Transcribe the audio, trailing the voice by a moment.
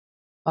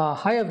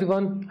Hi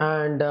everyone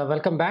and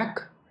welcome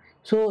back.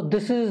 So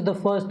this is the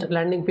first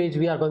landing page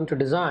we are going to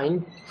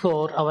design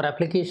for our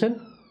application.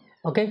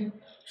 Okay,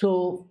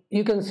 so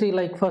you can see,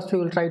 like, first we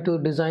will try to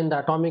design the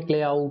atomic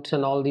layouts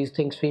and all these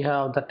things. We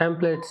have the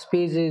templates,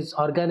 pages,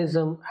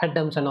 organism,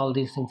 atoms and all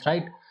these things,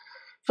 right?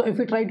 So if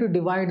we try to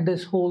divide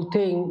this whole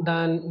thing,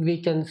 then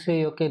we can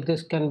say, okay,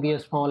 this can be a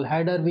small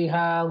header we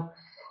have.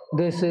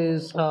 This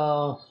is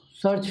a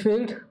search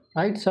field,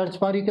 right? Search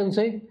bar, you can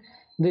say.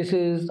 This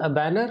is a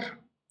banner.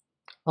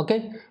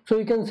 Okay, so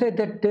you can say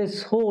that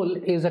this whole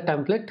is a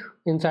template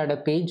inside a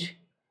page.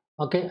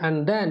 Okay,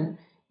 and then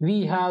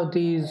we have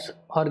these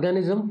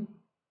organism,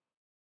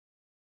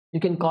 you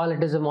can call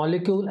it as a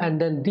molecule, and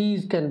then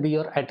these can be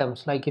your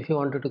atoms. Like if you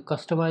wanted to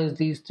customize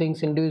these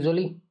things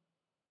individually,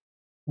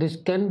 this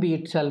can be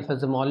itself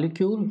as a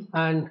molecule,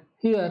 and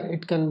here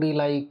it can be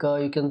like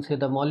you can say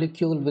the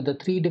molecule with the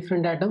three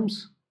different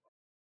atoms,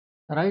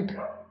 right?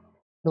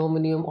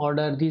 Nominium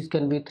order, these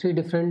can be three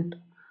different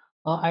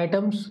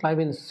items. I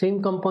mean,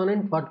 same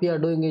component. What we are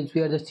doing is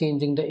we are just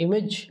changing the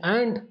image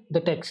and the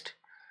text,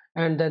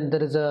 and then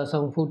there is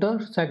some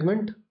footer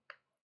segment.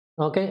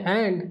 Okay,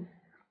 and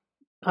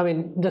I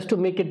mean, just to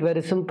make it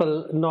very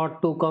simple,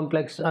 not too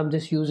complex, I'm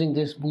just using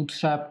this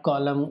bootstrap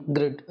column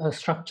grid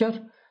structure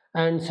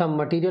and some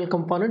material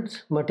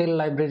components, material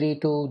library,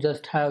 to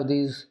just have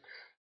these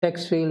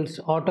text fields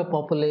auto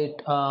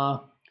populate,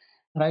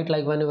 right?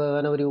 Like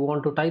whenever you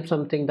want to type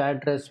something, the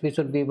address, we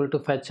should be able to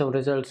fetch some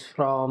results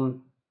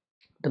from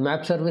the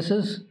map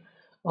services.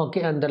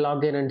 Okay, and the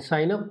login and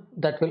sign up,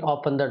 that will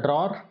open the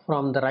drawer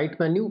from the right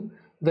menu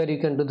where you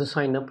can do the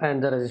sign up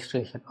and the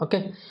registration.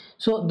 Okay,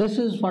 so this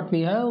is what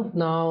we have.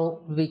 Now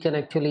we can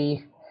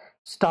actually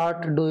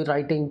start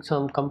writing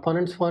some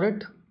components for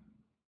it.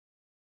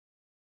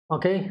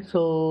 Okay,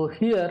 so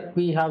here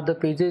we have the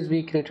pages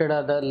we created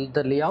are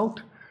the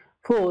layout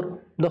for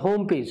the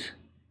home page,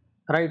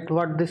 right?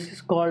 What this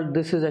is called,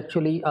 this is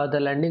actually the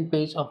landing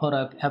page of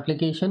our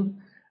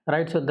application,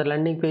 right? So the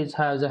landing page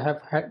has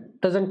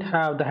doesn't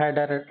have the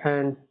header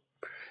and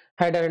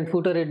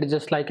footer. It is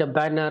just like a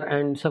banner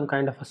and some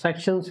kind of a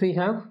sections we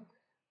have,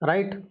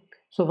 right?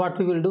 So what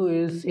we will do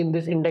is, in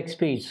this index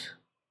page,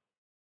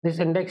 this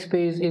index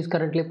page is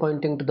currently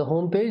pointing to the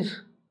home page,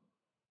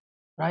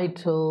 right?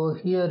 So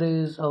here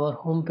is our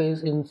home page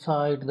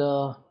inside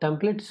the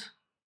templates.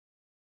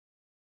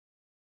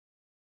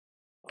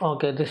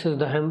 Okay, this is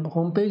the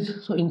home page.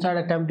 So inside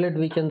a template,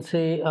 we can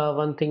say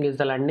one thing is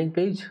the landing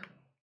page.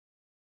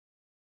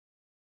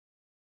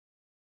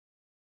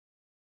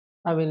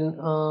 I mean,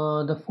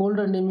 the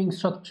folder naming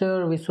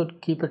structure, we should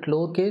keep it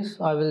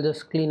lowercase. I will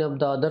just clean up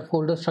the other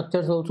folder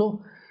structures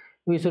also.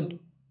 We should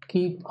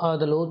keep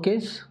the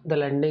lowercase, the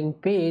landing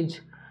page,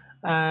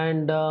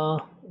 and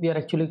we are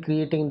actually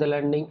creating the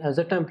landing as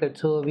a template.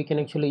 So we can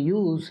actually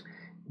use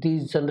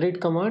this generate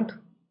command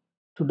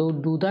to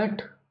do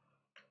that.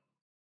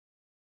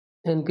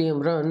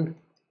 Npm run.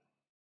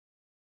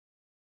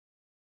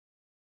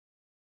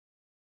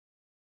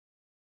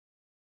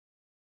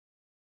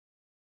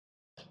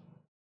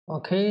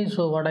 Okay,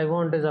 so what I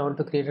want is, I want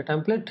to create a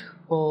template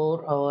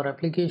for our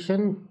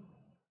application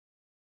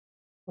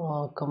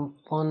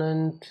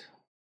component.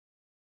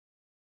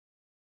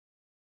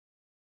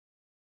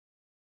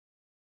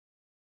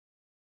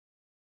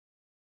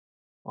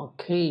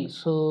 Okay,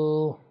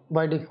 so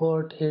by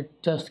default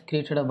it just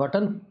created a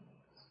button.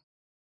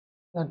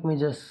 Let me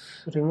just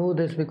remove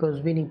this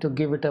because we need to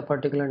give it a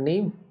particular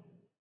name.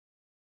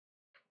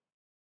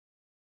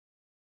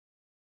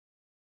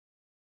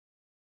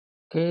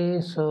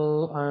 Okay,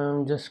 so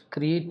I'm just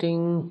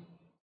creating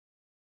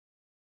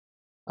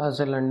as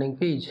a landing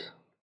page.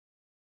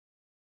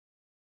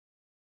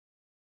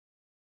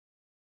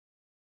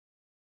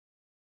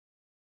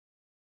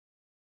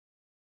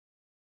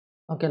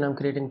 Okay, and I'm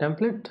creating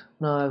template.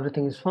 Now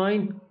everything is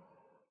fine.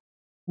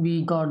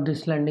 We got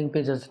this landing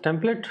page as a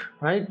template.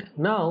 Right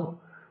now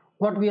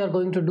what we are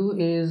going to do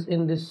is,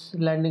 in this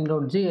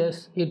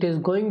landing.js, it is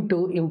going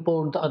to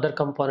import the other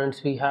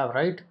components we have,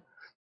 right?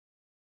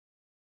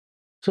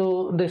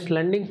 So this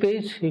landing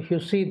page, if you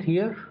see it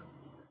here,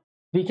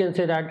 we can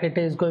say that it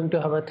is going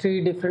to have a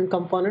three different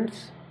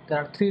components. There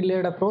are three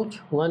layered approach,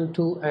 1,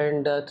 2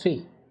 and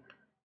 3,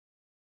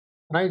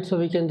 right? So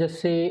we can just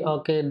say,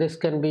 okay, this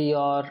can be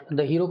your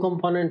the hero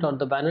component or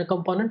the banner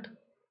component.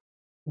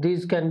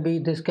 This can be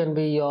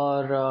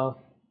your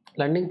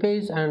landing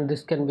page, and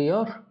this can be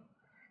your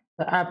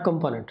app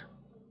component,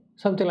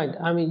 something like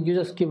that. I mean, you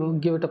just give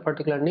it a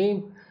particular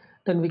name.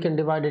 Then we can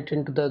divide it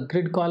into the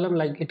grid column,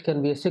 like it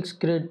can be a 6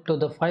 grid to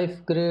the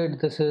 5 grid.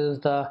 This is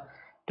the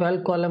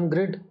 12 column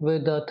grid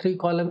with the 3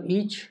 column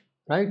each,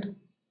 right?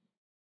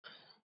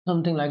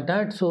 Something like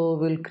that. So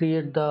we'll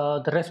create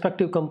the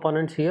respective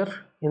components here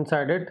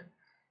inside it.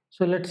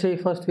 So let's say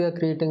first we are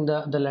creating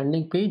the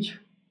landing page.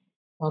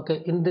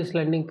 Okay, in this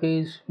landing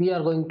page we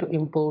are going to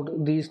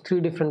import these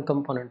three different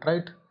components,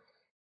 right?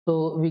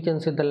 So we can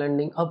say the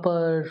landing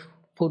upper,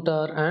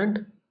 footer,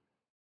 and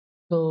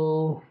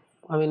so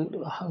I mean,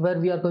 where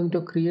we are going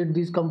to create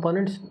these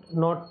components,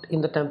 not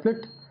in the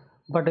template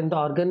but in the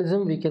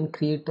organism we can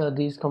create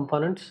these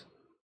components.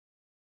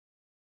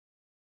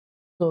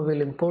 So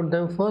we'll import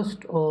them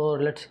first, or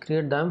let's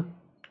create them.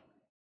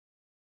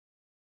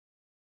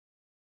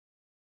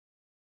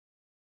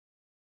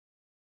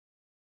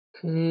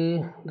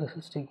 Okay, this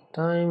is taking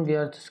time. We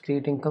are just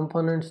creating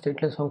components,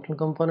 stateless functional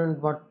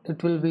component, but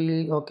it will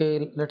be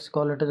okay. Let's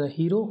call it as a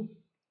hero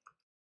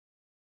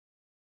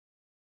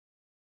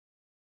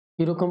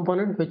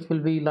component, which will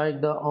be like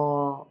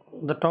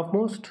the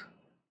topmost.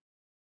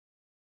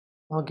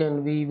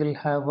 Again, we will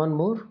have one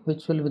more,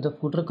 which will be the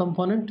footer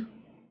component.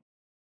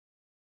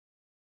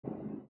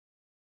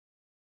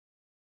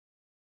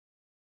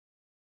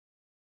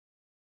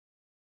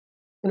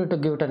 You need to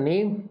give it a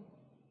name.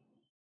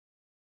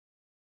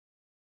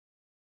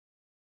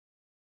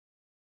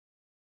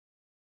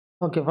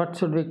 Okay, what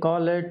should we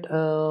call it?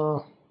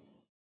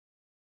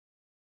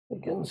 We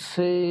can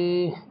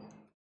say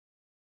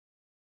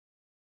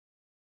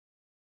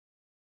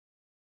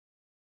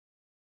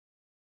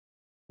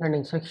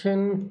landing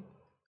section.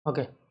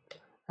 Okay,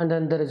 and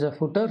then there is a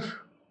footer.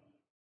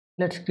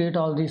 Let's create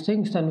all these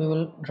things, then we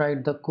will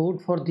write the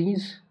code for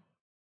these.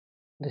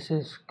 This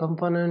is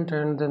component,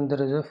 and then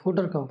there is a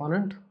footer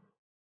component.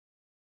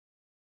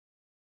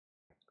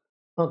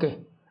 Okay,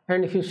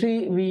 and if you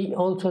see, we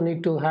also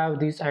need to have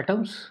these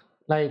items,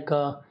 like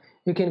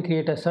you can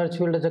create a search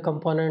field as a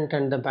component,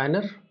 and the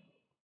banner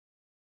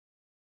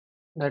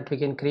that we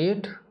can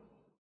create,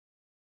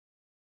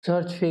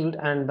 search field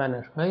and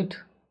banner, right?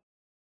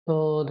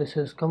 So this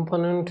is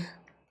component,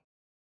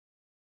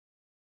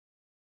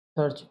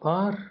 search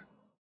bar.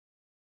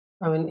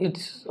 I mean,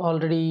 it's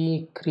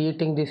already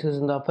creating. This is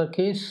in the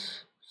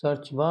uppercase,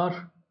 search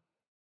bar,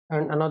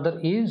 and another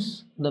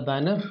is the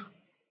banner.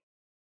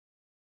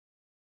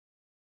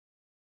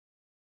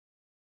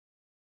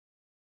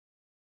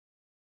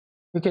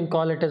 We can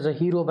call it as a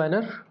hero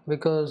banner,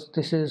 because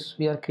this is,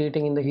 we are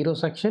creating in the hero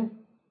section.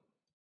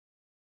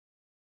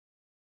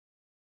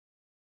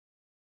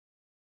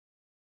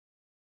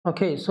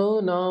 Okay, so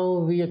now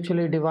we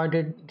actually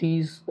divided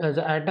these as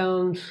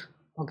atoms.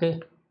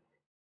 Okay,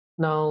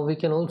 now we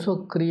can also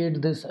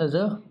create this as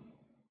a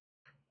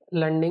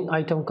landing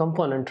item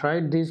component,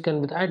 right? These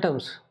can be the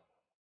items.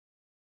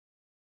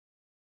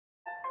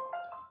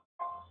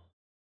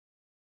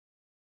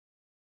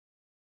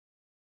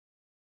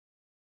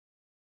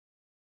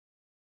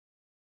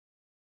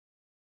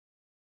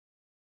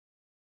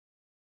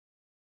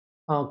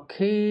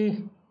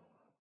 Okay,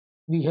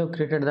 we have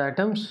created the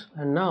items,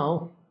 and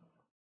now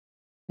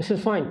this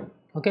is fine.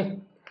 Okay,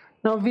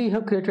 now we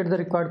have created the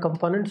required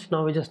components.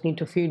 Now we just need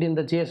to feed in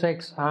the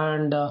JSX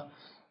and the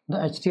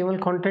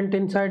HTML content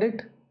inside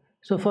it.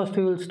 So first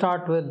we will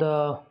start with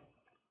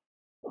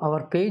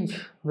our page,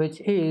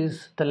 which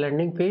is the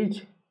landing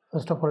page.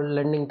 First of all,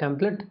 landing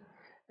template,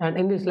 and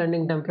in this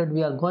landing template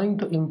we are going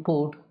to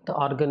import the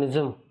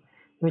organism,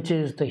 which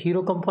is the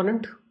hero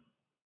component,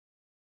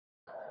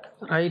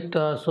 right?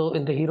 So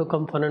in the hero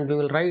component we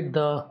will write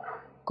the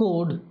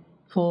code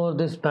for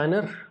this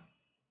banner,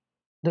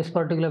 this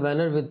particular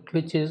banner, with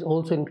which is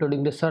also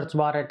including the search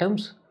bar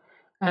items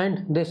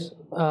and this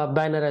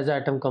banner as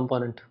item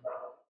component.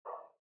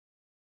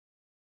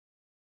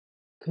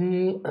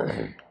 Okay.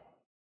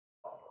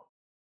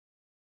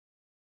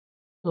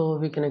 So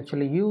we can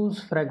actually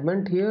use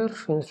fragment here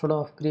instead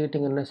of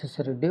creating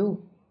unnecessary div.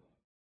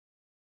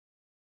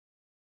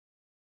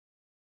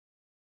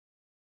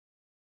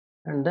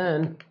 And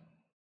then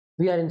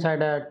we are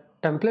inside a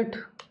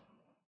template,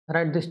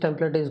 right? This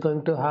template is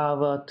going to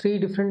have three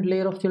different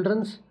layer of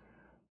children's,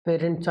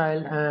 parent,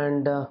 child,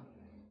 and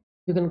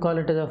you can call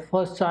it as a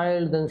first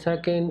child, then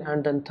second,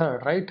 and then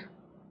third, right?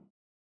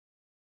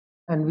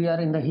 And we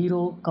are in the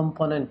hero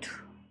component.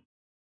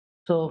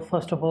 So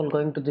first of all,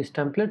 going to this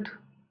template,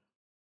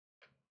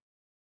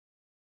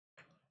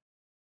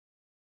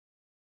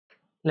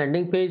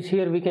 landing page,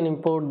 here we can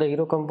import the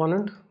hero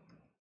component.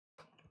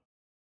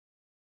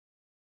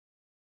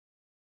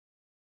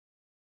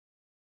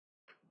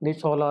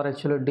 These all are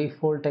actually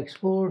default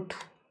export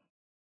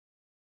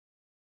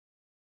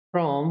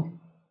from,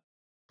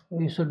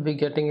 we should be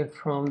getting it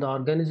from the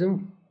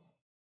organism.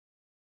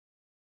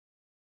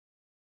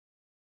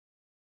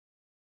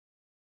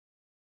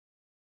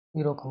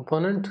 Hero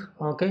component.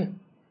 Okay,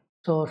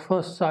 so our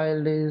first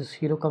child is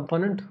hero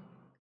component.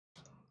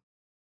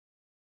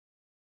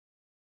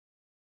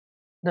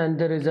 Then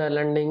there is a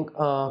landing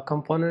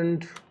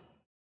component.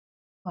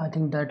 I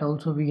think that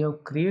also we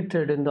have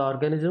created in the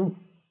organism.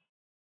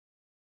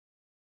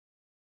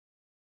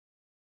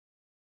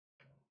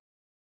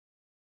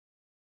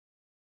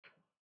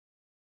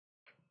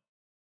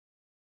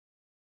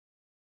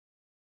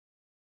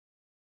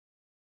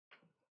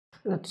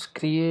 Let's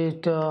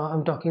create,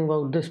 I'm talking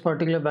about this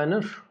particular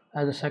banner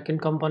as a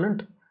second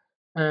component,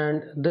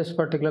 and this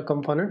particular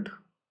component,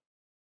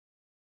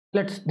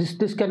 let's,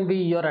 this can be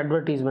your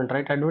advertisement,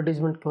 right?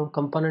 Advertisement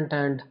component,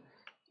 and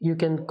you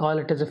can call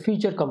it as a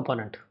feature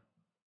component,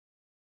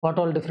 what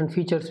all different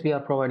features we are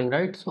providing,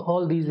 right? So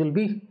all these will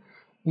be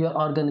your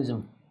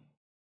organism.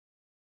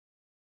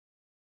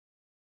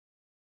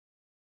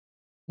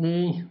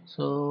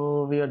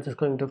 So we are just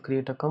going to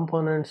create a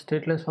component,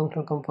 stateless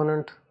functional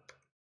component,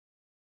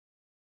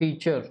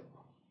 feature.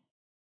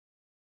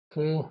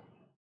 Okay,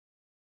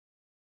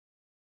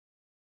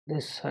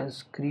 this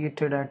has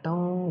created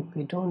atom.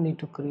 We don't need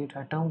to create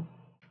atom.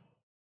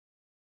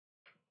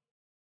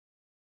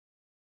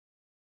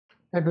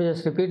 Let me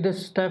just repeat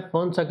this step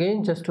once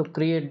again just to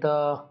create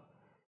the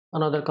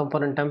another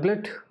component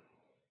template.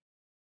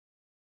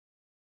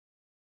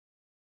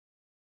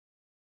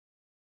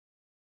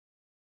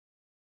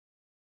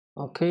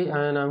 Okay,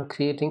 and I'm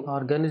creating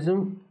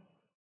organism,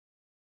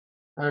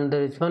 and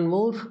there is one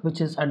more which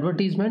is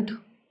advertisement.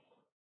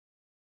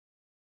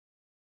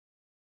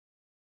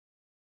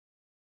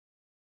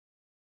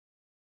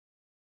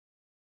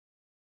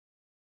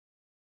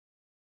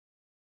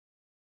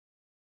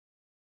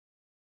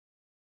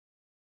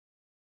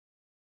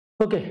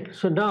 Okay,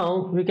 so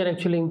now we can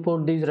actually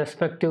import these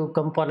respective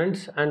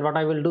components, and what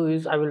I will do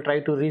is I will try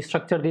to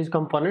restructure these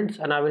components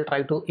and I will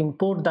try to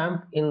import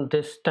them in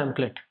this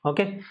template.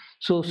 Okay,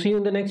 so see you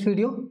in the next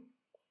video.